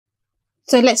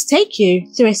So let's take you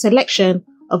through a selection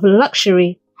of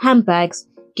luxury handbags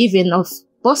giving off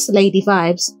boss lady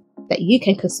vibes that you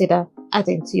can consider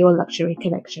adding to your luxury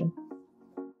collection.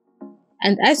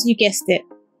 And as you guessed it,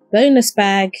 bonus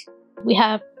bag, we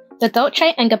have the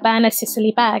Dolce & Gabbana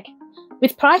Sicily bag,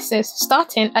 with prices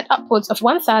starting at upwards of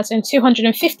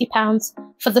 £1,250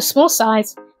 for the small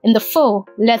size in the full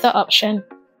leather option.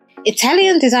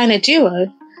 Italian designer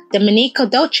duo Domenico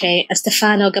Dolce and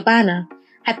Stefano Gabbana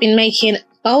have been making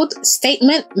bold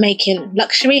statement-making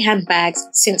luxury handbags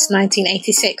since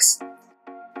 1986.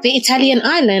 The Italian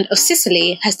island of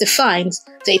Sicily has defined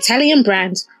the Italian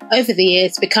brand over the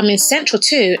years, becoming central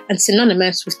to and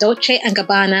synonymous with Dolce &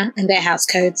 Gabbana and their house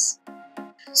codes.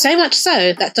 So much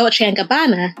so that Dolce &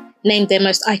 Gabbana named their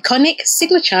most iconic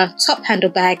signature top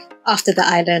handle bag after the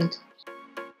island.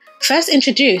 First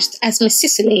introduced as Miss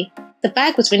Sicily, the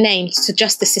bag was renamed to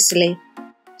just the Sicily.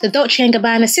 The Dolce &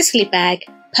 Gabbana Sicily bag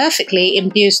perfectly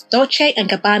imbues Dolce &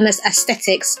 Gabbana's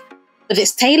aesthetics with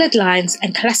its tailored lines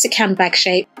and classic handbag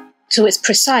shape to its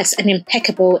precise and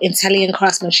impeccable Italian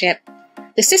craftsmanship.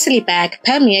 The Sicily bag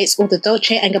permeates all the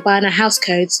Dolce & Gabbana house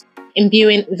codes,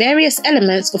 imbuing various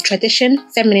elements of tradition,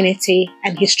 femininity,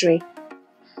 and history.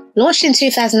 Launched in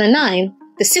 2009,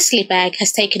 the Sicily bag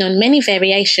has taken on many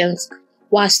variations,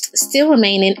 whilst still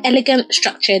remaining elegant,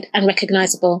 structured, and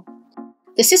recognisable.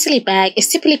 The Sicily bag is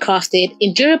typically crafted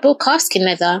in durable calfskin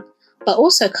leather, but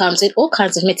also comes in all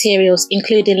kinds of materials,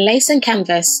 including lace and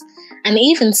canvas, and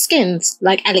even skins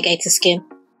like alligator skin.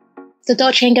 The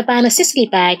Dolce & Gabbana Sicily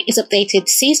bag is updated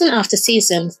season after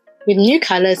season with new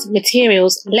colours,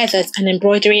 materials, leathers, and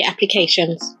embroidery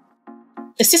applications.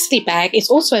 The Sicily bag is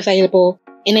also available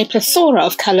in a plethora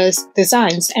of colours,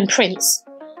 designs, and prints,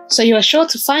 so you are sure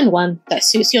to find one that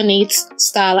suits your needs,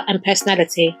 style, and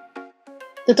personality.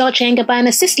 The Dolce &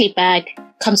 Gabbana Sicily bag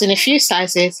comes in a few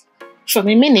sizes, from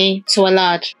a mini to a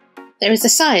large. There is a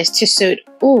size to suit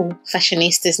all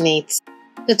fashionistas' needs.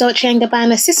 The Dolce &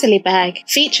 Gabbana Sicily bag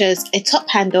features a top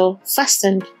handle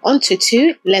fastened onto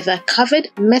two leather-covered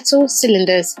metal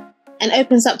cylinders and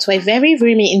opens up to a very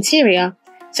roomy interior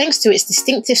thanks to its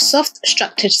distinctive soft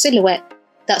structured silhouette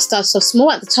that starts off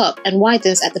small at the top and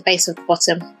widens at the base of the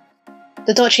bottom.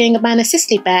 The Dolce & Gabbana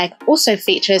Sicily bag also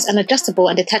features an adjustable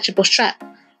and detachable strap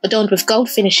adorned with gold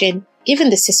finishing, giving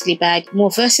the Sicily bag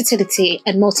more versatility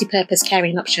and multi-purpose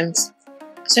carrying options,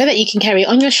 so that you can carry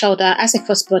on your shoulder as a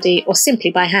crossbody or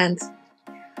simply by hand.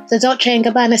 The Dolce &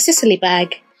 Gabbana Sicily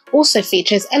bag also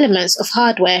features elements of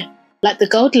hardware, like the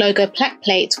gold logo plaque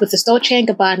plate with the Dolce &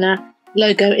 Gabbana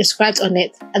logo inscribed on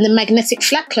it, and the magnetic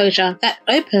flap closure that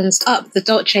opens up the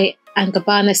Dolce &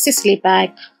 Gabbana Sicily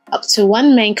bag up to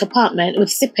one main compartment with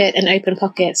zippered and open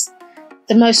pockets.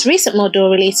 The most recent model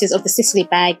releases of the Sicily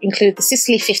bag include the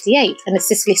Sicily 58 and the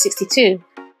Sicily 62,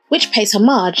 which pays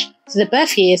homage to the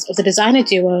birth years of the designer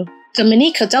duo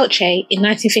Domenico Dolce in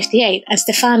 1958 and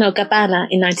Stefano Gabbana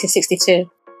in 1962.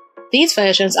 These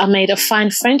versions are made of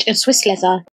fine French and Swiss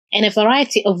leather in a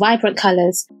variety of vibrant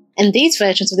colours, and these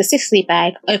versions of the Sicily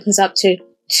bag opens up to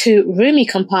two roomy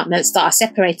compartments that are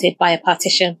separated by a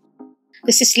partition.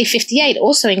 The Sicily 58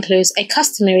 also includes a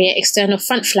customary external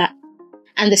front flap,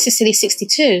 and the Sicily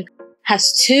 62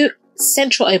 has two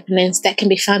central openings that can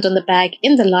be found on the bag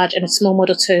in the large and small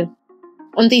model too.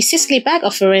 On these Sicily bag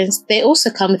offerings, they also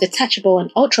come with detachable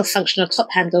and ultra-functional top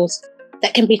handles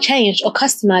that can be changed or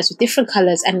customised with different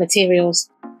colours and materials.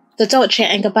 The Dolce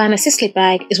 & Gabbana Sicily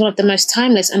bag is one of the most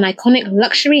timeless and iconic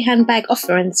luxury handbag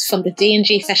offerings from the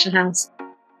D&G fashion house.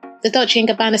 The Dolce &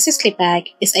 Gabbana Sicily bag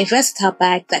is a versatile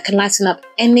bag that can lighten up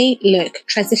any look,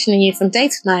 transitioning you from day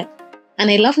to night, and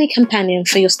a lovely companion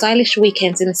for your stylish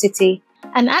weekends in the city.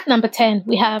 And at number 10,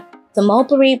 we have the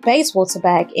Mulberry Bayswater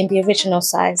bag in the original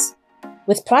size,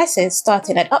 with prices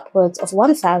starting at upwards of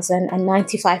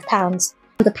 £1,095.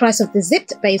 The price of the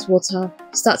zipped Bayswater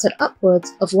starts at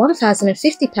upwards of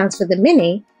 £1,050 for the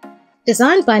mini.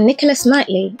 Designed by Nicholas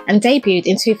Knightley and debuted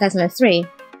in 2003,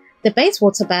 the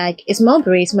Bayswater bag is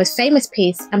Mulberry's most famous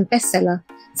piece and bestseller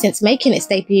since making its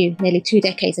debut nearly 2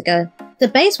 decades ago. The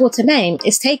Bayswater name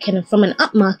is taken from an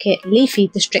upmarket, leafy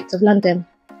district of London.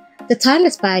 The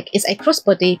timeless bag is a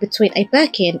crossbody between a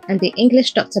Birkin and the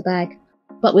English doctor bag,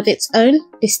 but with its own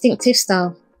distinctive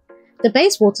style. The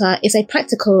Bayswater is a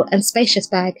practical and spacious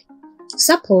bag,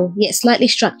 supple yet slightly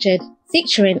structured,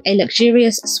 featuring a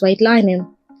luxurious suede lining.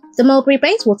 The Mulberry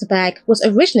Bayswater bag was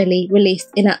originally released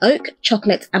in an oak,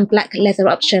 chocolate and black leather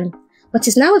option, but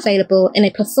is now available in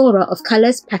a plethora of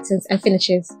colours, patterns and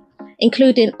finishes,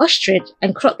 including ostrich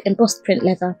and croc embossed print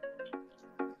leather.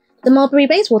 The Mulberry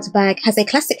Bayswater bag has a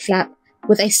classic flap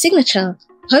with a signature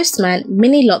Postman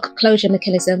mini lock closure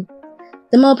mechanism.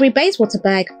 The Mulberry Bayswater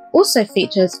bag also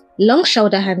features long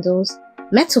shoulder handles,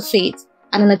 metal feet,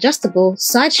 and an adjustable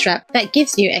side strap that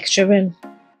gives you extra room.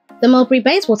 The Mulberry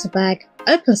Bayswater bag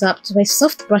opens up to a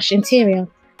soft brush interior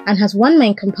and has one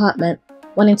main compartment,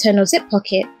 one internal zip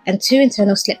pocket and two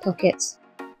internal slip pockets,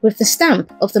 with the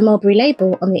stamp of the Mulberry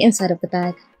label on the inside of the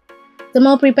bag. The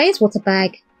Mulberry Bayswater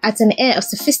bag adds an air of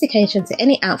sophistication to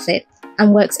any outfit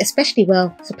and works especially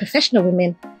well for professional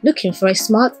women looking for a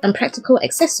smart and practical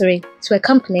accessory to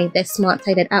accompany their smart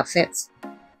tailored outfits.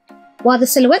 While the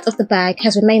silhouette of the bag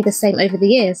has remained the same over the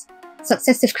years,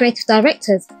 successive creative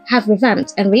directors have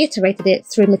revamped and reiterated it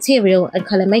through material and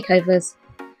colour makeovers.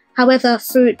 However,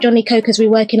 through Johnny Coker's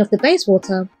reworking of the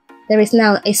Bayswater, there is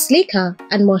now a sleeker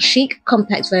and more chic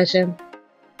compact version,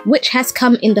 which has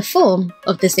come in the form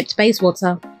of the zipped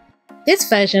Bayswater. This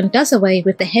version does away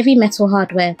with the heavy metal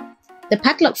hardware. The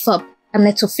padlock fob and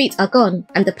metal feet are gone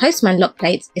and the postman lock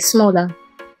plate is smaller.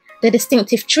 The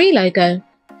distinctive tree logo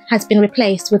has been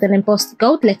replaced with an embossed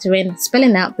gold lettering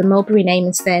spelling out the Mulberry name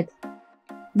instead.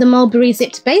 The Mulberry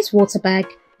zipped Bayswater bag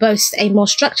boasts a more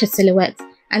structured silhouette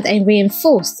and a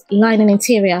reinforced lining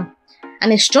interior,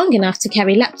 and is strong enough to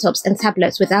carry laptops and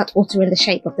tablets without altering the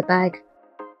shape of the bag.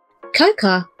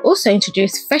 Coker also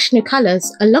introduced fresh new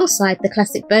colours alongside the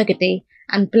classic burgundy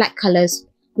and black colours,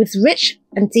 with rich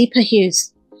and deeper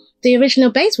hues. The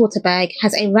original Bayswater bag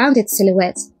has a rounded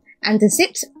silhouette, and the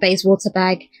zipped Bayswater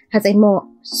bag has a more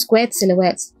squared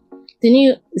silhouette. The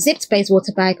new zipped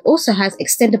Bayswater bag also has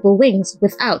extendable wings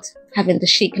without having the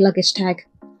chic luggage tag.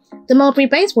 The Mulberry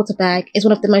Bayswater bag is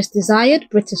one of the most desired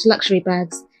British luxury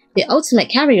bags, the ultimate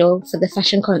carry-all for the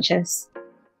fashion conscious.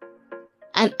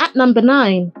 And at number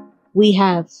 9, we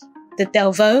have the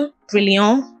Delvaux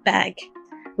Brillant bag,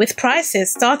 with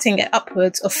prices starting at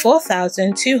upwards of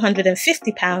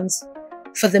 £4,250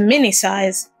 for the mini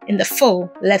size in the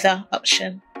full leather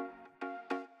option.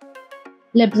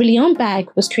 Le Brillant bag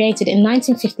was created in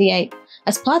 1958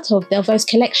 as part of Delvaux'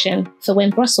 collection for when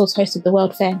Brussels hosted the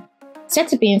World Fair, said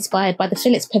to be inspired by the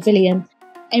Philips Pavilion,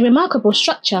 a remarkable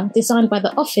structure designed by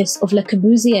the Office of Le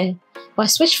Corbusier by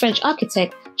Swiss-French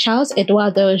architect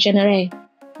Charles-Édouard Généré,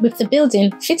 with the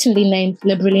building fittingly named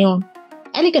Le Brillant.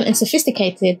 Elegant and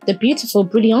sophisticated, the beautiful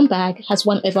Brillant bag has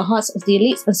won over hearts of the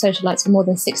elites and socialites for more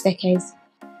than 6 decades.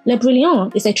 Le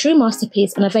Brillant is a true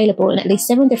masterpiece and available in at least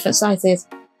 7 different sizes,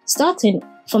 starting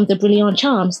from the Brillant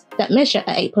charms that measure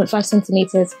at 8.5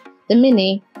 centimeters, the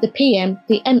mini, the PM,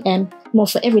 the MM, more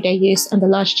for everyday use, and the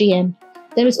large GM.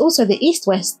 There is also the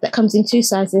East-West that comes in 2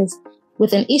 sizes,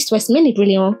 with an East-West mini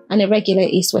Brillant and a regular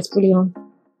East-West Brillant,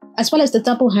 as well as the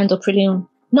double-handle Brillant,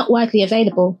 not widely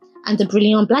available, and the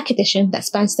Brillant Black edition that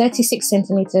spans 36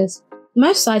 centimeters.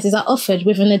 Most sizes are offered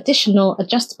with an additional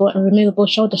adjustable and removable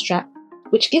shoulder strap,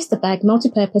 which gives the bag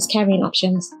multi-purpose carrying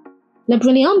options. Le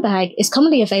Brillant bag is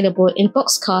commonly available in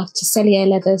boxcar to cellier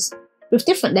leathers, with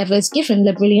different leathers giving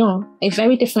Le Brillant a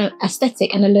very different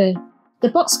aesthetic and allure. The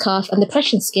box calf and the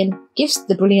Prussian skin gives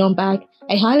the Brillant bag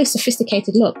a highly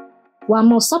sophisticated look, while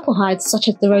more supple hides such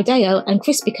as the Rodeo and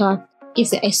Crispy calf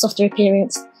gives it a softer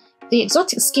appearance. The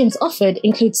exotic skins offered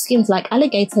include skins like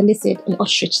alligator, lizard and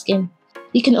ostrich skin.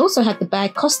 You can also have the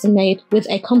bag custom made with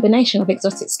a combination of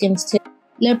exotic skins too.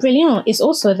 Le Brillant is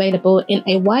also available in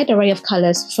a wide array of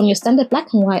colours, from your standard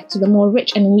black and white to the more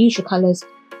rich and unusual colours,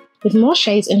 with more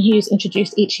shades and hues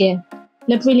introduced each year.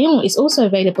 Le Brillant is also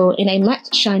available in a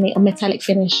matte, shiny or metallic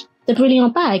finish. The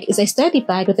Brillant bag is a sturdy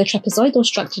bag with a trapezoidal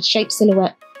structured shaped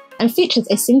silhouette and features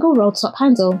a single roll top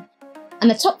handle and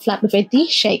a top flap with a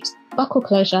D-shaped buckle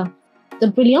closure. The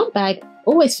Brillant bag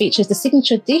always features the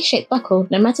signature D-shaped buckle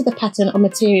no matter the pattern or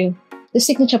material. The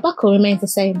signature buckle remains the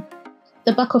same.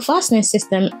 The buckle fastening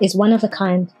system is one of a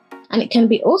kind, and it can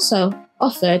be also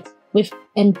offered with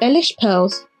embellished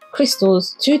pearls,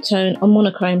 crystals, two-tone or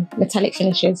monochrome metallic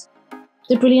finishes.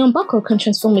 The Brillant buckle can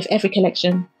transform with every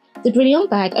collection. The Brillant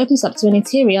bag opens up to an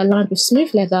interior lined with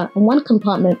smooth leather and one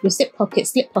compartment with zip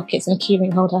pockets, slip pockets and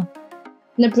keyring holder.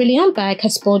 The Brillant bag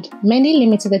has spawned many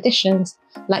limited editions,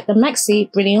 like the Maxi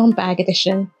Brillant bag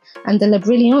edition and the Le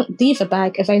Brillant Diva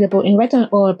bag, available in red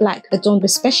or black, adorned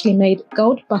with specially made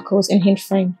gold buckles and hinge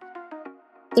frame.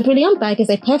 The Brillant bag is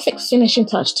a perfect finishing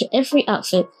touch to every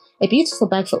outfit, a beautiful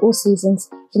bag for all seasons.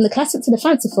 From the classic to the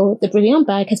fanciful, the Brillant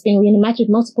bag has been reimagined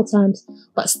multiple times,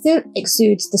 but still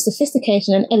exudes the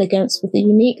sophistication and elegance with the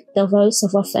unique Delvaux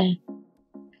savoir-faire.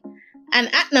 And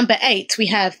at number 8, we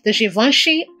have the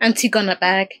Givenchy Antigona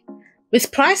bag,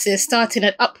 with prices starting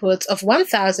at upwards of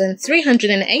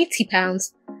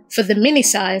 £1,380 for the mini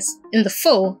size in the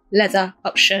full leather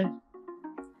option.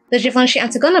 The Givenchy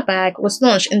Antigona bag was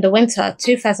launched in the winter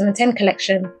 2010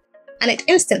 collection, and it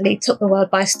instantly took the world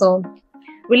by storm.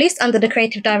 Released under the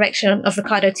creative direction of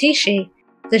Riccardo Tisci,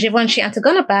 the Givenchy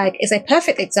Antigona bag is a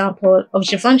perfect example of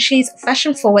Givenchy's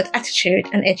fashion-forward attitude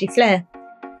and edgy flair.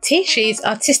 Tisci's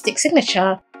artistic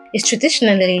signature is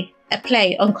traditionally a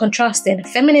play on contrasting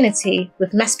femininity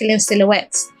with masculine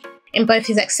silhouettes in both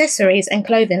his accessories and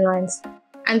clothing lines,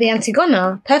 and the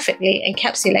Antigona perfectly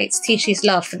encapsulates Tisci's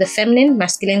love for the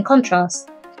feminine-masculine contrast.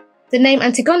 The name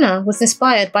Antigona was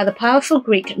inspired by the powerful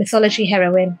Greek mythology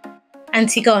heroine,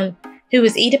 Antigone, who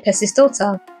was Oedipus's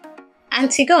daughter.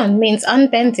 Antigone means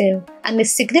unbending and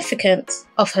is significant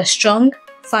of her strong,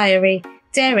 fiery,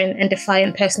 daring and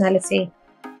defiant personality.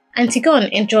 Antigone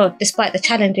endured despite the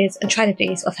challenges and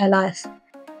tragedies of her life.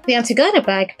 The Antigona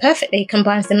bag perfectly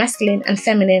combines the masculine and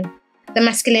feminine, the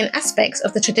masculine aspects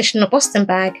of the traditional Boston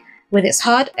bag with its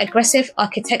hard, aggressive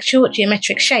architectural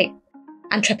geometric shape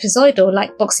and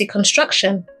trapezoidal-like boxy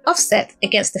construction offset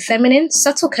against the feminine,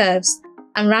 subtle curves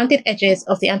and rounded edges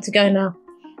of the Antigona,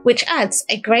 which adds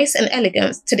a grace and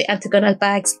elegance to the Antigona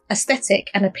bag's aesthetic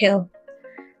and appeal.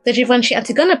 The Givenchy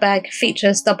Antigona bag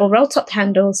features double roll-topped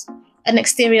handles, an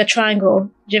exterior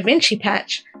triangle Givenchy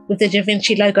patch with the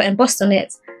Givenchy logo embossed on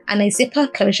it, and a zipper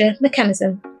closure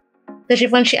mechanism. The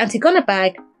Givenchy Antigona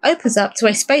bag opens up to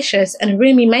a spacious and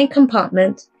roomy main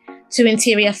compartment, 2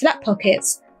 interior flap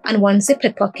pockets, and 1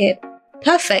 zippered pocket,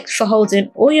 perfect for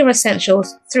holding all your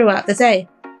essentials throughout the day.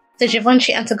 The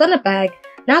Givenchy Antigona bag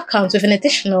now comes with an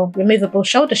additional removable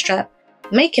shoulder strap,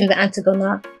 making the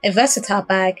Antigona a versatile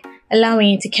bag, allowing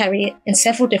you to carry it in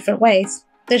several different ways.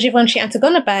 The Givenchy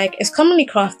Antigona bag is commonly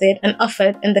crafted and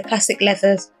offered in the classic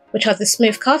leathers, which are the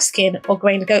smooth calfskin or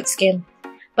grained goat skin,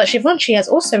 but Givenchy has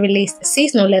also released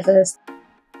seasonal leathers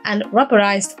and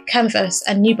rubberized canvas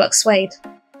and nubuck suede.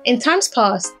 In times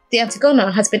past, the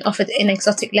Antigona has been offered in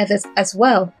exotic leathers as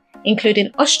well,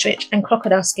 including ostrich and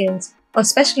crocodile skins, on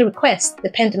special request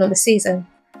depending on the season.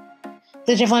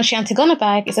 The Givenchy Antigona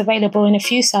bag is available in a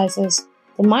few sizes,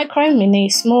 the micro, mini,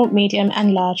 small, medium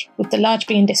and large, with the large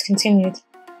being discontinued.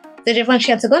 The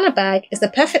Givenchy Antigona bag is the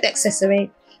perfect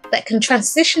accessory that can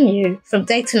transition you from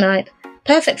day to night,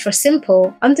 perfect for a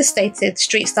simple, understated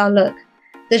street-style look.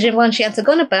 The Givenchy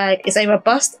Antigona bag is a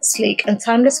robust, sleek and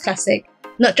timeless classic.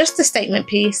 Not just a statement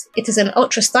piece, it is an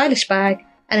ultra-stylish bag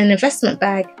and an investment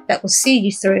bag that will see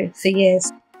you through for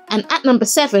years. And at number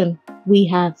 7, we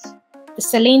have the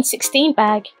Celine 16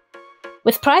 bag,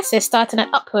 with prices starting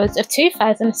at upwards of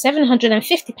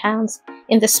 £2,750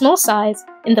 in the small size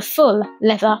in the full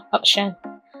leather option.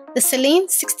 The Celine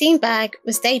 16 bag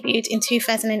was debuted in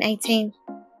 2018,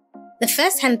 the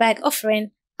first handbag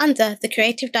offering under the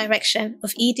creative direction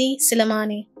of G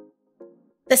Sicily.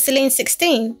 The Celine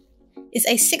 16 is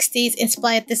a 60s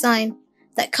inspired design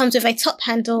that comes with a top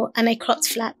handle and a cropped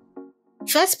flap.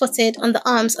 First spotted on the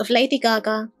arms of Lady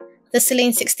Gaga, the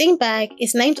Celine 16 bag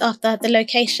is named after the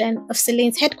location of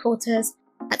Celine's headquarters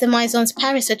at the Maison's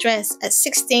Paris address at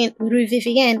 16 Rue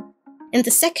Vivienne in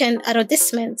the 2nd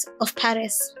arrondissement of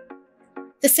Paris.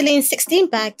 The Celine 16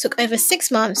 bag took over 6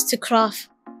 months to craft,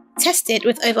 tested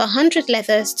with over 100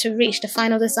 leathers to reach the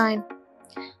final design.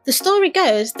 The story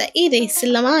goes that G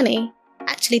Sicily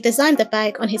actually designed the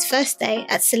bag on his first day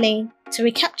at Celine to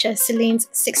recapture Celine's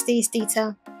 60s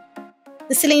detail.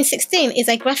 The Celine 16 is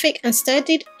a graphic and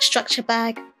sturdy structure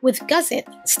bag with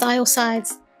gusset-style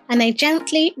sides and a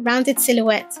gently rounded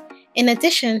silhouette, in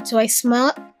addition to a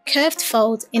smart, curved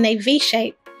fold in a V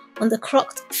shape on the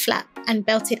cropped flap and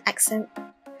belted accent.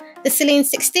 The Celine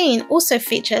 16 also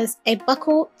features a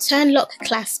buckle turn-lock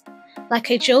clasp, like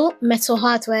a dual metal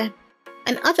hardware,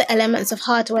 and other elements of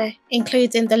hardware,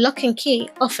 including the lock and key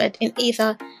offered in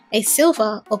either a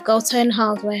silver or gold tone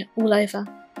hardware all over.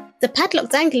 The padlock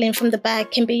dangling from the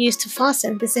bag can be used to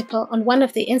fasten the zipper on one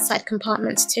of the inside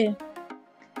compartments too.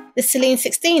 The Celine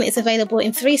 16 is available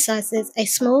in 3 sizes, a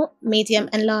small, medium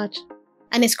and large,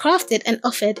 and is crafted and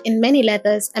offered in many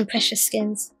leathers and precious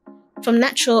skins, from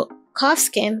natural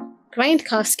calfskin, grained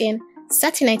calfskin,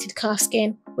 satinated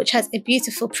calfskin, which has a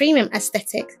beautiful premium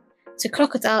aesthetic, to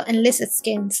crocodile and lizard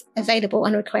skins available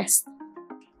on request.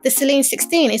 The Celine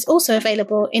 16 is also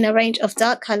available in a range of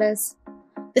dark colours.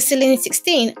 The Celine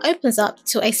 16 opens up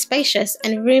to a spacious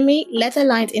and roomy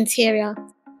leather-lined interior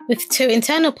with 2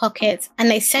 internal pockets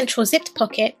and a central zipped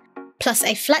pocket, plus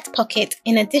a flat pocket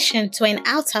in addition to an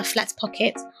outer flat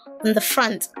pocket on the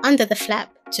front under the flap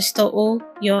to store all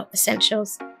your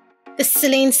essentials. The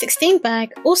Celine 16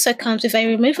 bag also comes with a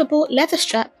removable leather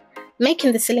strap,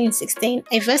 making the Celine 16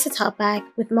 a versatile bag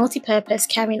with multi-purpose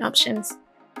carrying options.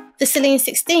 The Celine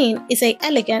 16 is an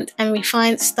elegant and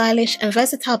refined, stylish and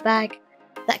versatile bag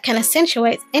that can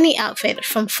accentuate any outfit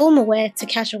from formal wear to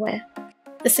casual wear.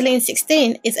 The Celine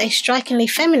 16 is a strikingly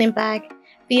feminine bag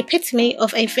the epitome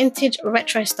of a vintage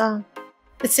retro style.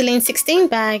 The Celine 16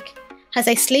 bag has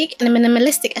a sleek and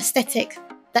minimalistic aesthetic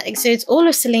that exudes all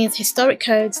of Celine's historic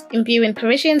codes, imbuing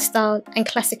Parisian style and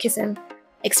classicism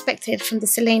expected from the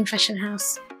Celine fashion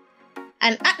house.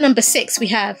 And at number 6 we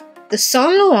have the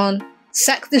Saint Laurent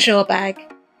Sac de Jour bag,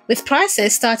 with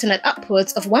prices starting at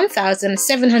upwards of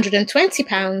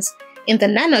 £1,720 in the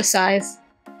nano size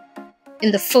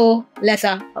in the full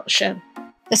leather option.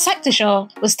 The Sac de Jour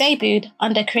was debuted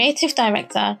under creative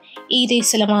director Edie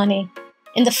Soleimani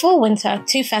in the Fall-Winter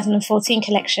 2014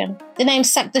 collection. The name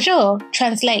Sac de Jour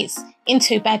translates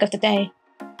into bag of the day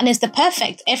and is the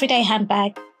perfect everyday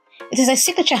handbag. It is a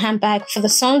signature handbag for the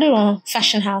Saint Laurent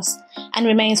fashion house and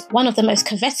remains one of the most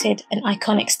coveted and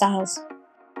iconic styles.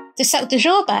 The Sac de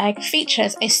Jour bag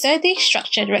features a sturdy,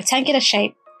 structured rectangular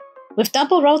shape with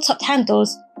double roll-topped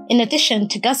handles in addition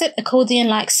to gusset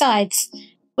accordion-like sides,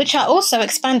 which are also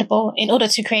expandable in order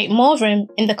to create more room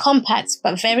in the compact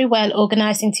but very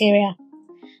well-organised interior.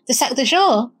 The Sac de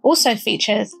Jour also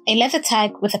features a leather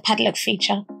tag with a padlock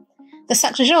feature. The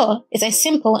Sac de Jour is a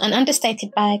simple and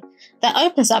understated bag that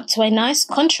opens up to a nice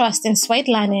contrasting suede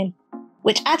lining,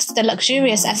 which adds to the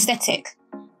luxurious aesthetic,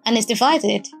 and is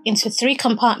divided into 3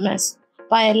 compartments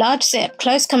by a large zip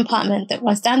closed compartment that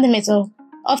runs down the middle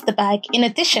of the bag, in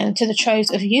addition to the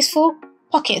troves of useful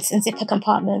pockets and zipper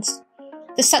compartments.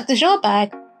 The Sac de Jour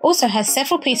bag also has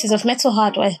several pieces of metal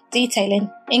hardware detailing,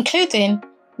 including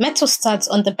metal studs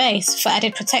on the base for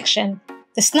added protection,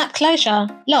 the snap closure,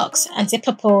 locks and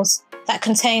zipper pulls that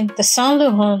contain the Saint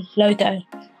Laurent logo,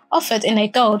 offered in a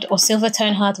gold or silver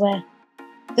tone hardware.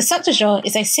 The Sac de Jour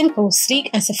is a simple, sleek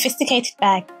and sophisticated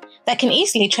bag that can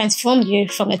easily transform you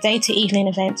from a day to evening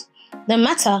event, no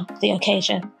matter the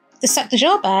occasion. The Sac de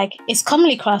Jour bag is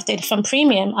commonly crafted from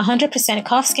premium 100%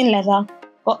 calfskin leather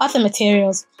or other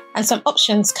materials, and some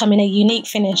options come in a unique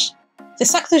finish. The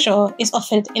Sac de Jour is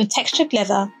offered in textured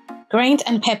leather, grained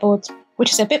and pebbled,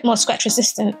 which is a bit more scratch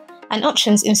resistant, and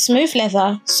options in smooth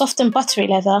leather, soft and buttery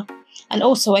leather, and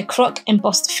also a croc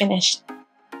embossed finish.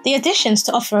 The additions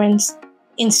to offerings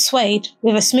in suede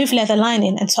with a smooth leather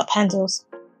lining and top handles.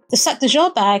 The Sac de Jour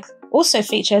bag also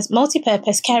features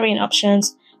multi-purpose carrying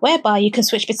options whereby you can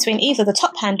switch between either the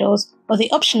top handles or the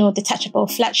optional detachable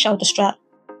flat shoulder strap.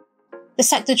 The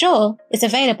Sac de Jour is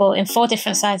available in 4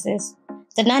 different sizes: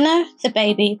 the nano, the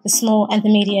baby, the small and the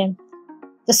medium.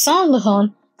 The Saint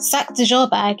Laurent Sac de Jour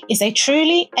bag is a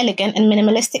truly elegant and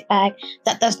minimalistic bag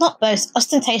that does not boast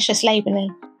ostentatious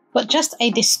labelling, but just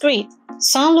a discreet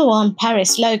Saint Laurent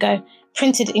Paris logo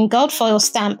printed in gold foil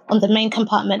stamp on the main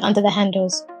compartment under the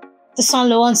handles. The Saint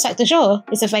Laurent Sac de Jour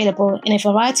is available in a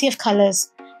variety of colours,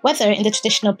 whether in the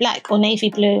traditional black or navy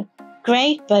blue,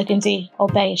 grey, burgundy or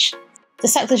beige. The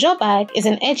Sac de Jour bag is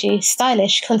an edgy,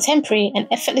 stylish, contemporary and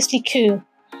effortlessly cool,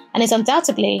 and is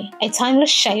undoubtedly a timeless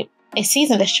shape, a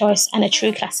seasonless choice and a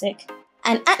true classic.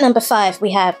 And at number 5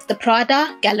 we have the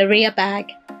Prada Galleria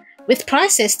bag, with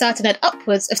prices starting at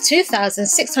upwards of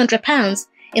 £2,600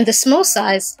 in the small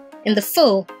size in the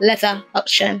full leather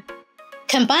option.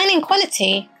 Combining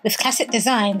quality with classic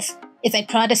designs is a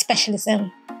Prada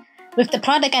specialism, with the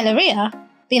Prada Galleria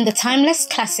being the timeless,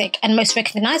 classic and most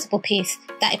recognisable piece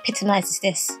that epitomises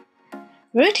this.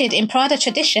 Rooted in Prada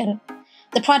tradition,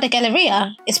 the Prada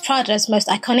Galleria is Prada's most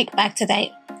iconic bag to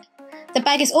date. The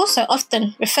bag is also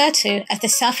often referred to as the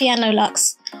Saffiano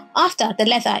Luxe, after the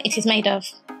leather it is made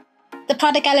of. The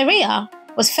Prada Galleria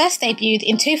was first debuted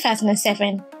in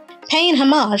 2007, paying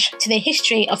homage to the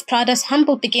history of Prada's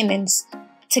humble beginnings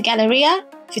to Galleria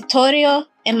Vittorio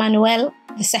Emanuele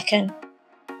II,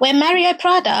 where Mario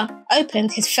Prada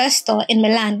opened his first store in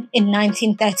Milan in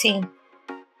 1913.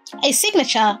 A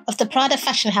signature of the Prada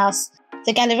fashion house,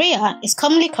 the Galleria is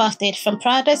commonly crafted from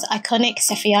Prada's iconic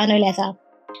Saffiano leather,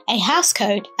 a house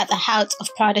code at the heart of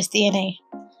Prada's DNA.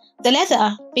 The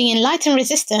leather, being light and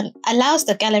resistant, allows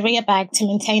the Galleria bag to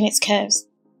maintain its curves.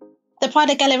 The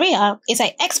Prada Galleria is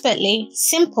an expertly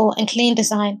simple and clean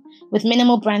design with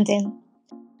minimal branding.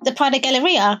 The Prada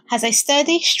Galleria has a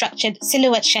sturdy, structured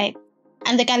silhouette shape,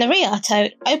 and the Galleria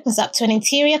tote opens up to an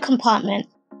interior compartment,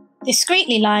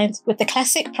 discreetly lined with the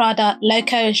classic Prada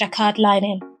Loco Jacquard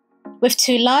lining, with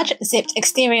 2 large zipped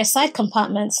exterior side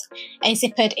compartments, a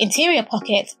zippered interior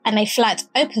pocket, and a flat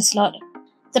open slot.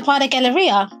 The Prada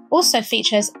Galleria also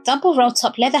features double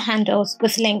roll-top leather handles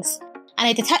with links and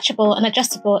a detachable and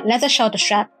adjustable leather shoulder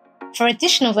strap for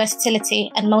additional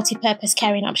versatility and multi-purpose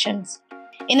carrying options,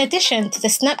 in addition to the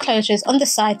snap closures on the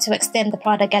side to extend the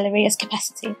Prada Galleria's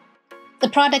capacity. The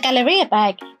Prada Galleria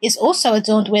bag is also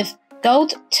adorned with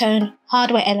gold tone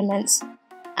hardware elements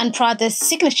and Prada's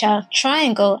signature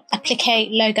triangle applique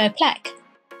logo plaque,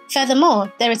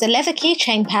 Furthermore, there is a leather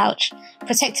keychain pouch,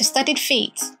 protective studded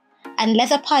feet, and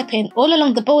leather piping all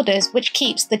along the borders which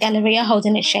keeps the Galleria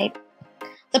holding its shape.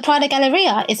 The Prada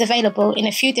Galleria is available in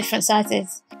a few different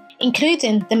sizes,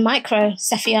 including the Micro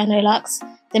Saffiano Luxe,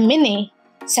 the Mini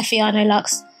Saffiano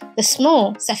Luxe, the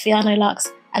Small Saffiano Luxe,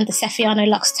 and the Saffiano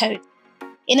Luxe Tote,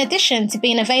 in addition to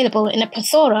being available in a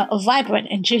plethora of vibrant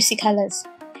and juicy colours.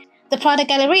 The Prada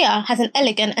Galleria has an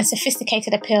elegant and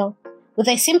sophisticated appeal, with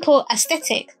a simple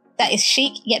aesthetic that is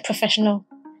chic yet professional.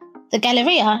 The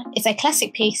Galleria is a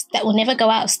classic piece that will never go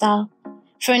out of style.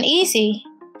 For an easy,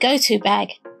 go-to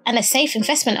bag and a safe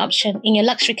investment option in your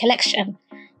luxury collection,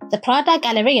 the Prada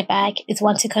Galleria bag is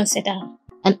one to consider.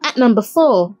 And at number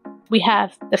 4, we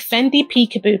have the Fendi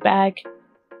Peekaboo bag,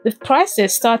 with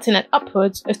prices starting at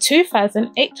upwards of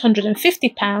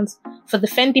 £2,850 for the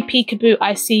Fendi Peekaboo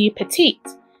ICU Petite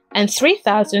and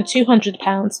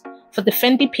 £3,200 for the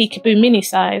Fendi Peekaboo mini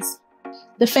size.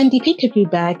 The Fendi Peekaboo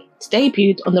bag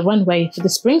debuted on the runway for the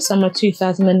Spring-Summer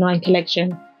 2009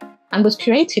 collection and was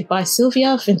created by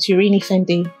Silvia Venturini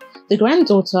Fendi, the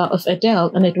granddaughter of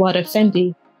Adele and Edoardo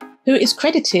Fendi, who is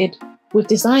credited with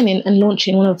designing and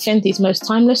launching one of Fendi's most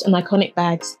timeless and iconic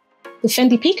bags. The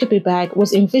Fendi Peekaboo bag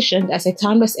was envisioned as a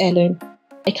timeless heirloom,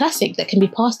 a classic that can be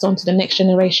passed on to the next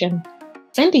generation.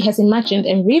 Fendi has imagined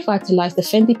and revitalized the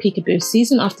Fendi Peekaboo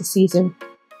season after season,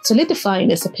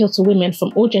 solidifying its appeal to women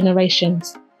from all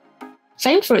generations.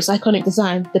 Famed for its iconic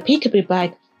design, the Peekaboo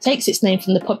bag takes its name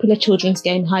from the popular children's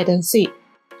game hide and seek,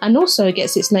 and also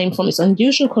gets its name from its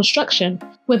unusual construction,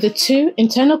 where the two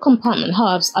internal compartment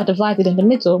halves are divided in the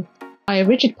middle by a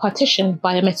rigid partition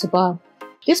by a metal bar.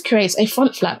 This creates a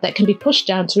front flap that can be pushed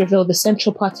down to reveal the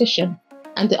central partition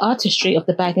and the artistry of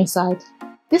the bag inside.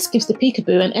 This gives the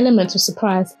Peekaboo an element of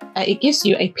surprise, as it gives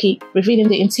you a peek, revealing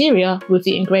the interior with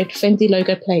the engraved Fendi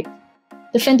logo plate.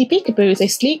 The Fendi Peekaboo is a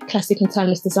sleek, classic and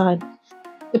timeless design.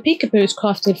 The Peekaboo is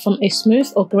crafted from a smooth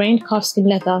or grained calfskin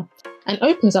leather and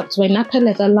opens up to a nappa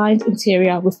leather lined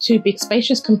interior with two big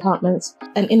spacious compartments,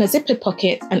 an inner zippered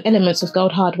pocket and elements of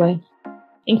gold hardware,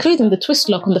 including the twist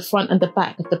lock on the front and the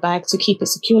back of the bag to keep it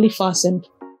securely fastened,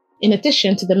 in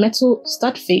addition to the metal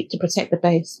stud feet to protect the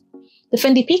base. The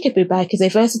Fendi Peekaboo bag is a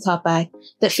versatile bag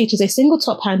that features a single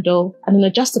top handle and an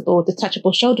adjustable,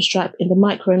 detachable shoulder strap in the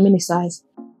micro and mini size,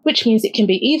 which means it can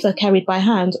be either carried by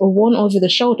hand or worn over the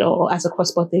shoulder or as a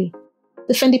crossbody.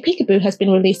 The Fendi Peekaboo has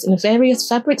been released in various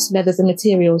fabrics, leathers and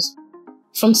materials,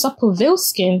 from supple veal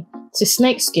skin to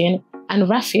snake skin and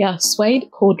raffia, suede,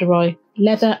 corduroy,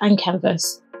 leather and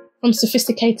canvas, from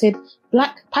sophisticated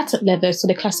black patent leathers to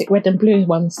the classic red and blue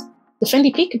ones. The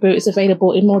Fendi Peekaboo is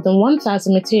available in more than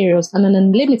 1,000 materials and an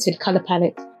unlimited colour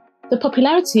palette. The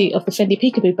popularity of the Fendi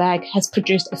Peekaboo bag has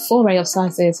produced a foray of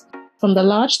sizes, from the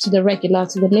large to the regular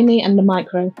to the mini and the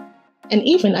micro, and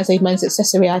even as a men's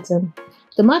accessory item.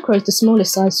 The micro is the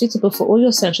smallest size suitable for all your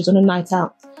essentials on a night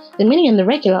out. The mini and the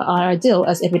regular are ideal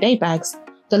as everyday bags.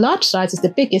 The large size is the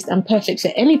biggest and perfect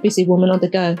for any busy woman on the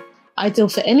go, ideal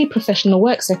for any professional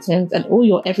work settings and all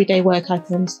your everyday work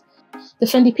items. The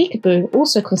Fendi Peekaboo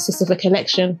also consists of a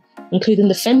collection, including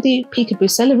the Fendi Peekaboo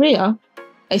Celleria,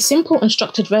 a simple and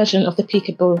structured version of the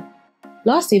Peekaboo.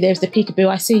 Lastly, there is the Peekaboo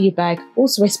I See You bag,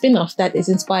 also a spin-off that is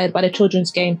inspired by the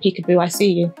children's game Peekaboo I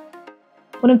See You.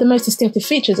 One of the most distinctive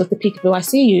features of the Peekaboo I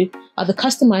See You are the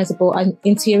customizable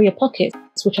interior pockets,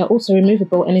 which are also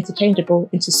removable and interchangeable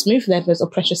into smooth leathers or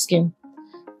precious skin.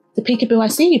 The Peekaboo I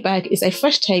See You bag is a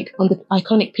fresh take on the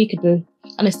iconic Peekaboo,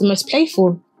 and is the most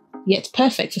playful, yet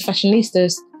perfect for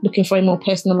fashionistas looking for a more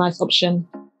personalised option.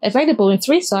 Available in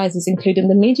 3 sizes, including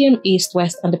the medium, east,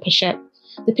 west and the pochette.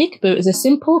 The Peekaboo is a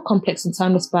simple, complex and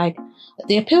timeless bag.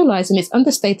 The appeal lies in its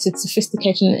understated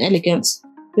sophistication and elegance,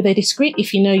 with a discreet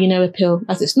if you know appeal,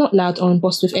 as it's not loud or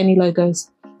embossed with any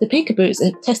logos. The Peekaboo is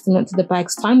a testament to the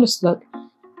bag's timeless look,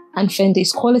 and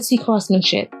Fendi's quality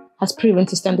craftsmanship has proven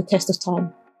to stand the test of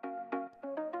time.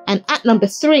 And at number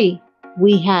 3,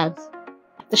 we have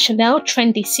the Chanel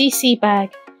Trendy CC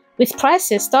bag, with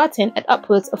prices starting at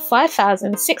upwards of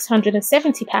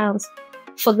 £5,670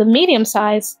 for the medium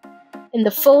size in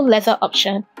the full leather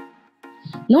option.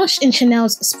 Launched in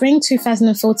Chanel's Spring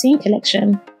 2014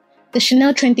 collection, the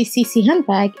Chanel Trendy CC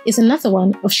handbag is another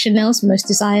one of Chanel's most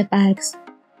desired bags.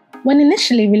 When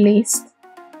initially released,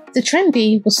 the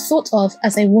Trendy was thought of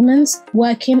as a woman's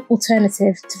working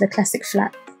alternative to the classic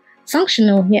flat,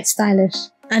 functional yet stylish,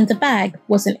 and the bag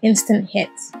was an instant hit.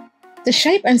 The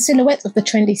shape and silhouette of the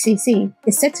Trendy CC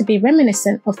is said to be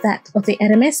reminiscent of that of the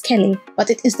Hermes Kelly, but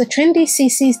it is the Trendy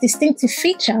CC's distinctive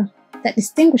feature that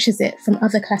distinguishes it from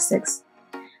other classics.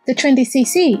 The Trendy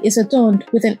CC is adorned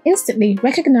with an instantly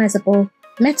recognisable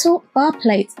metal bar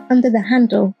plate under the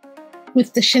handle,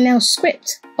 with the Chanel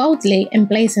script boldly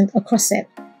emblazoned across it.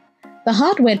 The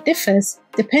hardware differs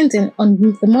depending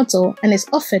on the model and is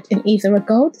offered in either a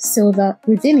gold, silver,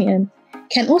 ruthenium,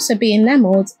 can also be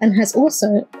enamelled, and has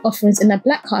also offerings in a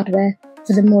black hardware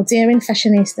for the more daring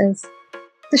fashionistas.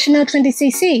 The Chanel Trendy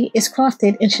CC is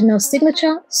crafted in Chanel's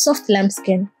signature soft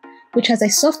lambskin, which has a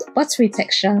soft buttery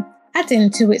texture, adding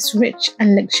to its rich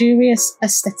and luxurious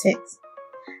aesthetics.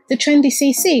 The Trendy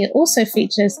CC also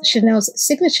features Chanel's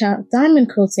signature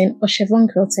diamond quilting or chevron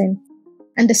quilting,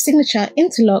 and a signature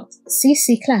interlocked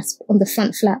CC clasp on the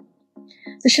front flap.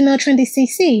 The Chanel Trendy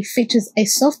CC features a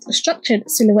soft structured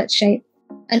silhouette shape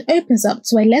and opens up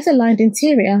to a leather-lined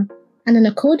interior and an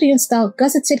accordion-style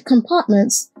gusseted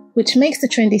compartments, which makes the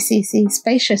Trendy CC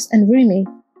spacious and roomy,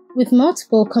 with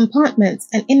multiple compartments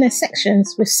and inner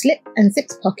sections with slip and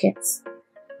zipped pockets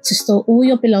to store all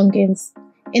your belongings,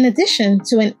 in addition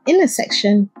to an inner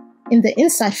section in the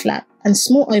inside flap and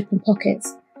small open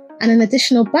pockets, and an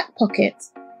additional back pocket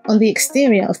on the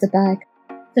exterior of the bag.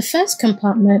 The first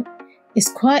compartment is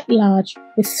quite large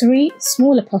with 3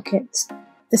 smaller pockets.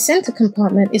 The centre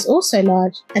compartment is also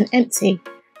large and empty,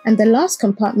 and the last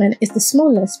compartment is the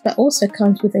smallest but also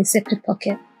comes with a zippered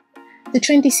pocket. The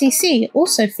Trendy CC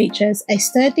also features a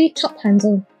sturdy top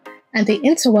handle and the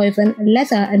interwoven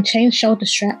leather and chain shoulder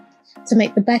strap to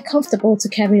make the bag comfortable to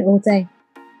carry all day.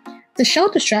 The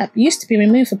shoulder strap used to be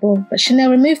removable, but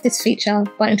Chanel removed this feature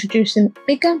by introducing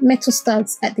bigger metal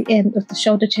studs at the end of the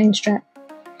shoulder chain strap.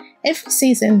 Every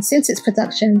season since its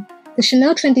production, the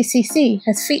Chanel Trendy CC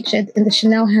has featured in the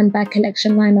Chanel handbag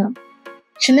collection lineup.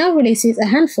 Chanel releases a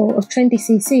handful of Trendy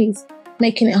CCs,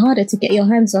 making it harder to get your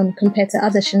hands on compared to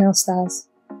other Chanel styles.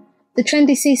 The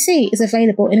Trendy CC is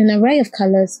available in an array of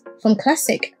colours, from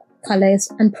classic colours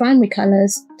and primary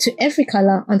colours to every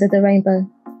colour under the rainbow,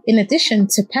 in addition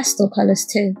to pastel colours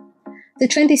too. The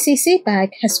Trendy CC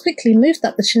bag has quickly moved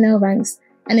up the Chanel ranks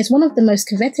and is one of the most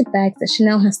coveted bags that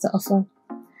Chanel has to offer.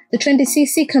 The Trendy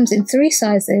CC comes in 3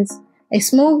 sizes, a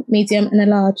small, medium and a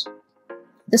large.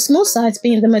 The small size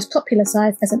being the most popular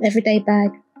size as an everyday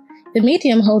bag. The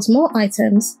medium holds more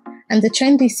items, and the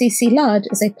Trendy CC large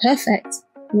is a perfect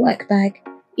work bag,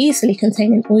 easily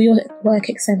containing all your work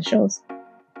essentials.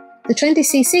 The Trendy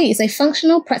CC is a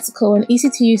functional, practical and easy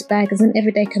to use bag as an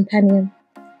everyday companion.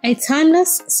 A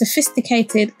timeless,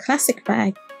 sophisticated, classic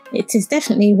bag, it is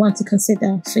definitely one to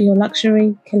consider for your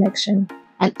luxury collection.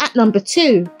 And at number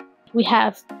 2, we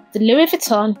have the Louis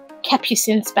Vuitton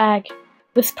Capucines bag,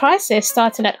 with prices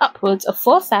starting at upwards of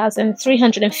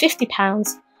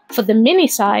 £4,350 for the mini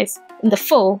size and the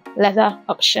full leather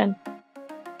option.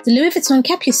 The Louis Vuitton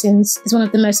Capucines is one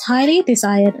of the most highly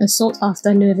desired and sought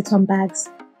after Louis Vuitton bags.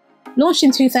 Launched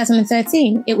in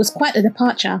 2013, it was quite a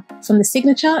departure from the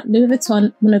signature Louis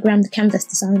Vuitton monogrammed canvas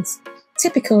designs,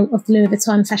 typical of the Louis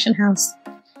Vuitton fashion house.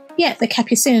 Yet the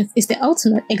Capucines is the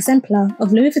ultimate exemplar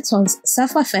of Louis Vuitton's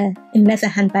savoir-faire in leather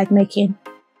handbag making,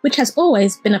 which has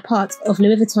always been a part of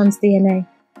Louis Vuitton's DNA.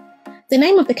 The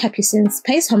name of the Capucines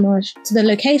pays homage to the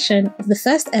location of the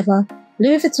first ever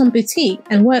Louis Vuitton boutique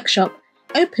and workshop,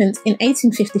 opened in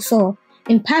 1854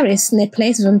 in Paris near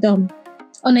Place Vendôme,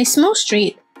 on a small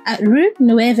street at Rue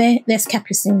Neuve des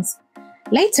Capucines,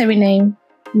 later renamed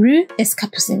Rue des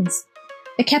Capucines.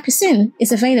 The Capucine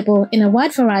is available in a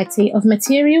wide variety of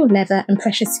material, leather and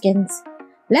precious skins.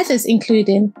 Leathers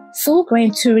including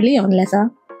full-grain Tourillion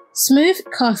leather, smooth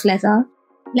calf leather,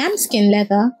 lambskin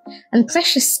leather, and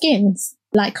precious skins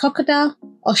like crocodile,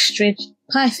 ostrich,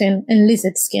 python and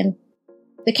lizard skin.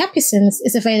 The Capucines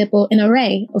is available in an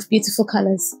array of beautiful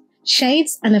colours,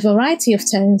 shades and a variety of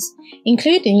tones,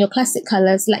 including your classic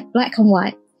colours like black and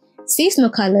white,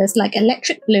 seasonal colours like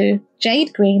electric blue,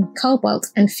 jade green, cobalt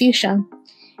and fuchsia,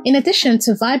 in addition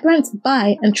to vibrant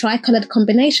bi- and tri-coloured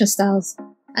combination styles,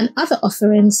 and other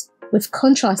offerings with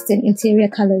contrasting interior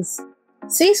colours.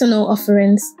 Seasonal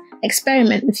offerings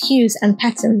experiment with hues and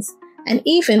patterns, and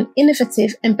even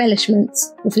innovative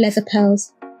embellishments with leather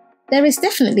pearls. There is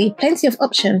definitely plenty of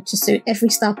option to suit every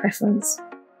style preference.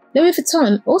 Louis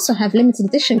Vuitton also have limited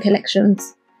edition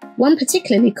collections, one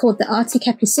particularly called the Arty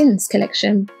Capucines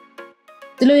collection.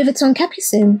 The Louis Vuitton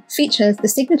Capucine features the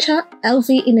signature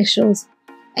LV initials,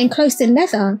 enclosed in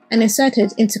leather and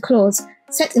inserted into claws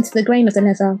set into the grain of the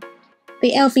leather.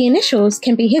 The LV initials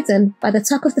can be hidden by the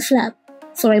tuck of the flap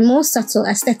for a more subtle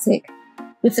aesthetic,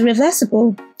 with the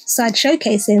reversible side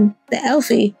showcasing the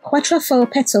LV quatrefoil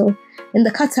petal in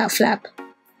the cutout flap,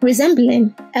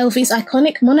 resembling LV's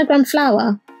iconic monogram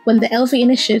flower when the LV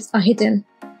initials are hidden.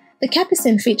 The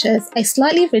Capucine features a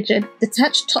slightly rigid,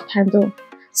 detached top handle,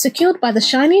 secured by the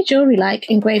shiny jewellery-like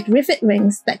engraved rivet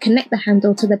rings that connect the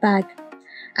handle to the bag.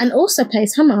 and also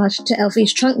pays homage to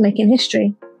LV's trunk-making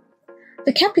history.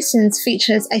 The Capucines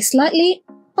features a slightly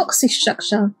boxy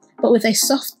structure, but with a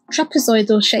soft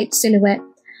trapezoidal-shaped silhouette,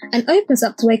 and opens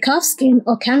up to a calfskin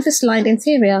or canvas-lined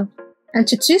interior, and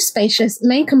to two spacious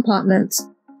main compartments,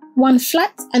 one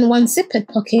flat and one zippered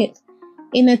pocket,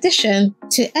 in addition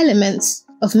to elements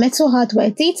of metal hardware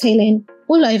detailing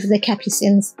all over the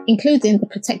Capucines, including the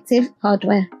protective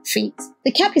hardware feet.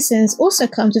 The Capucines also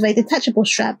comes with a detachable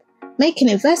strap, making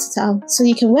it versatile so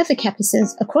you can wear the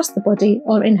Capucines across the body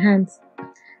or in hand.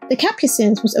 The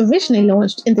Capucines was originally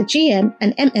launched in the GM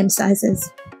and MM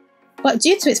sizes, but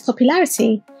due to its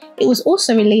popularity, it was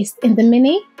also released in the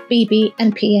Mini, BB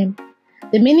and PM.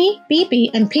 The Mini,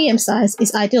 BB and PM size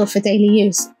is ideal for daily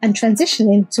use and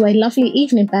transitioning to a lovely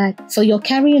evening bag for your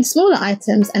carrying smaller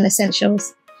items and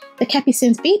essentials. The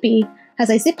Capucines BB has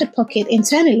a zippered pocket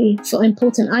internally for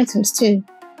important items too.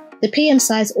 The PM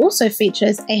size also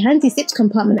features a handy zipped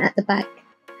compartment at the back.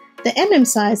 The MM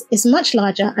size is much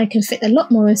larger and can fit a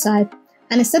lot more inside,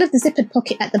 and instead of the zippered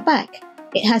pocket at the back,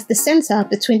 it has the centre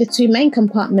between the two main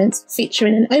compartments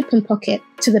featuring an open pocket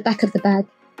to the back of the bag.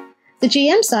 The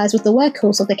GM size was the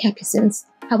workhorse of the Capucines,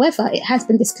 however it has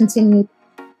been discontinued.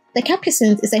 The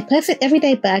Capucines is a perfect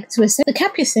everyday bag to assemble. The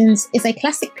Capucines is a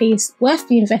classic piece worth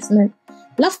the investment,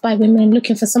 loved by women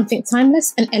looking for something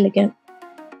timeless and elegant.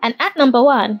 And at number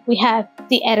 1, we have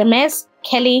the Hermes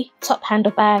Kelly top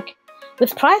handle bag,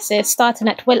 with prices starting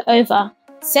at well over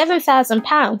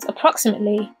 £7,000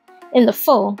 approximately in the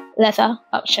full leather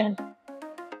option.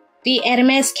 The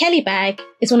Hermes Kelly bag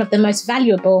is one of the most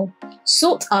valuable,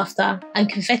 sought after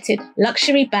and coveted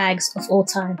luxury bags of all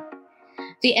time.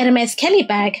 The Hermes Kelly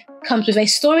bag comes with a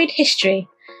storied history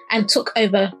and took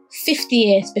over 50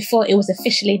 years before it was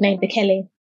officially named the Kelly.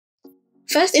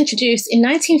 First introduced in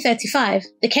 1935,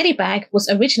 the Kelly bag was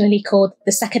originally called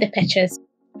the Sac de Pêcheurs,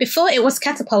 before it was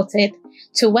catapulted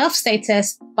to wealth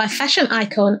status by fashion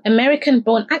icon,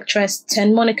 American-born actress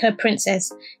turned Monaco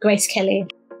princess, Grace Kelly.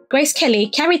 Grace Kelly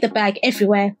carried the bag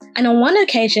everywhere, and on one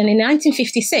occasion in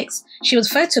 1956, she was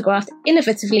photographed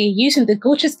innovatively using the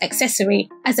gorgeous accessory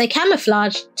as a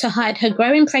camouflage to hide her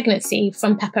growing pregnancy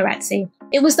from paparazzi.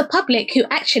 It was the public who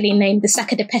actually named the Sac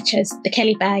de Pêcheurs the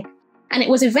Kelly bag, and it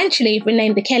was eventually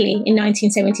renamed the Kelly in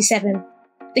 1977.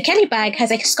 The Kelly bag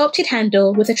has a sculpted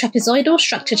handle with a trapezoidal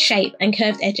structured shape and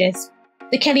curved edges.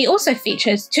 The Kelly also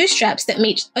features two straps that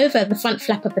meet over the front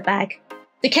flap of the bag.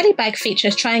 The Kelly bag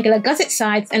features triangular gusset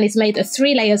sides and is made of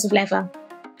 3 layers of leather.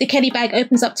 The Kelly bag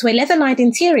opens up to a leather-lined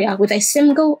interior with a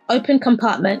single open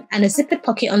compartment and a zippered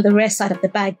pocket on the rear side of the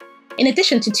bag, in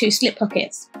addition to 2 slip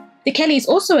pockets. The Kelly is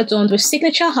also adorned with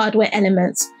signature hardware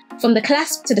elements, from the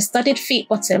clasp to the studded feet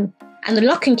bottom, and the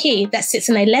lock and key that sits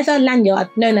in a leather lanyard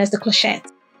known as the clochette.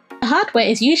 The hardware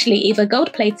is usually either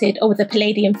gold-plated or with a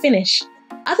palladium finish.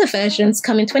 Other versions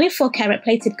come in 24-karat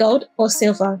plated gold or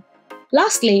silver.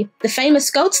 Lastly, the famous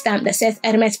gold stamp that says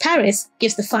Hermes Paris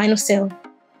gives the final seal.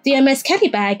 The Hermes Kelly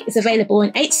bag is available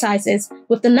in 8 sizes,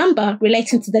 with the number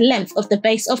relating to the length of the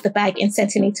base of the bag in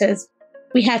centimetres.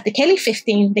 We have the Kelly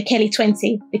 15, the Kelly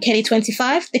 20, the Kelly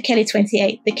 25, the Kelly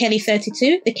 28, the Kelly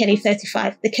 32, the Kelly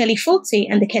 35, the Kelly 40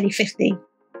 and the Kelly 50.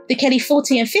 The Kelly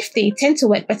 40 and 50 tend to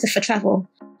work better for travel.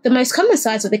 The most common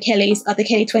size of the Kellys are the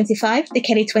Kelly 25, the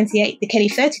Kelly 28, the Kelly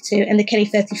 32 and the Kelly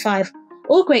 35,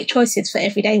 all great choices for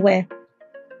everyday wear.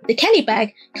 The Kelly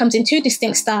bag comes in 2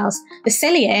 distinct styles, the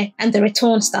Cellier and the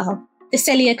Retourne style. The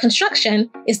Cellier construction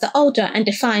is the older and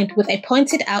defined with a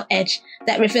pointed out edge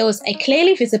that reveals a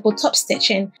clearly visible top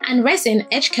stitching and resin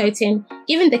edge coating,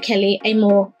 giving the Kelly a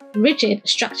more rigid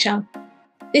structure.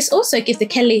 This also gives the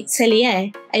Kelly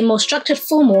Cellier a more structured,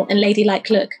 formal and ladylike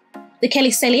look. The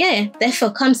Kelly Cellier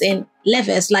therefore comes in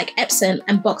leathers like Epsom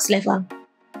and box leather.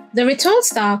 The Retourne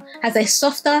style has a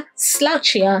softer,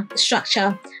 slouchier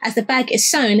structure as the bag is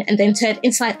sewn and then turned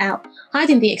inside out,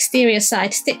 hiding the exterior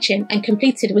side stitching and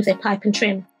completed with a pipe and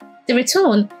trim. The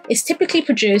Retourne is typically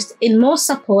produced in more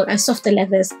supple and softer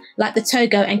leathers like the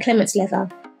Togo and Clemence leather.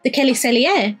 The Kelly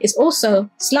Cellier is also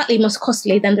slightly more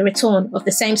costly than the Retourne of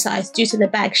the same size due to the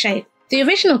bag shape. The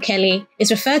original Kelly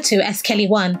is referred to as Kelly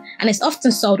 1 and is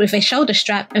often sold with a shoulder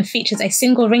strap and features a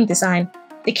single ring design.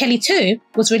 The Kelly 2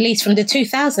 was released from the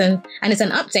 2000 and is an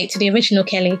update to the original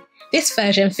Kelly. This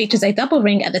version features a double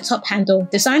ring at the top handle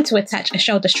designed to attach a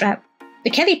shoulder strap. The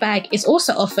Kelly bag is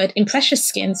also offered in precious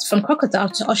skins from crocodile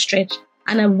to ostrich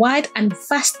and a wide and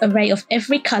vast array of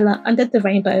every colour under the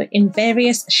rainbow in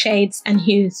various shades and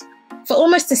hues. For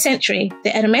almost a century,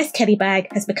 the Hermes Kelly bag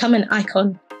has become an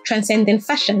icon, transcending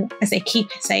fashion as a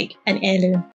keepsake and heirloom.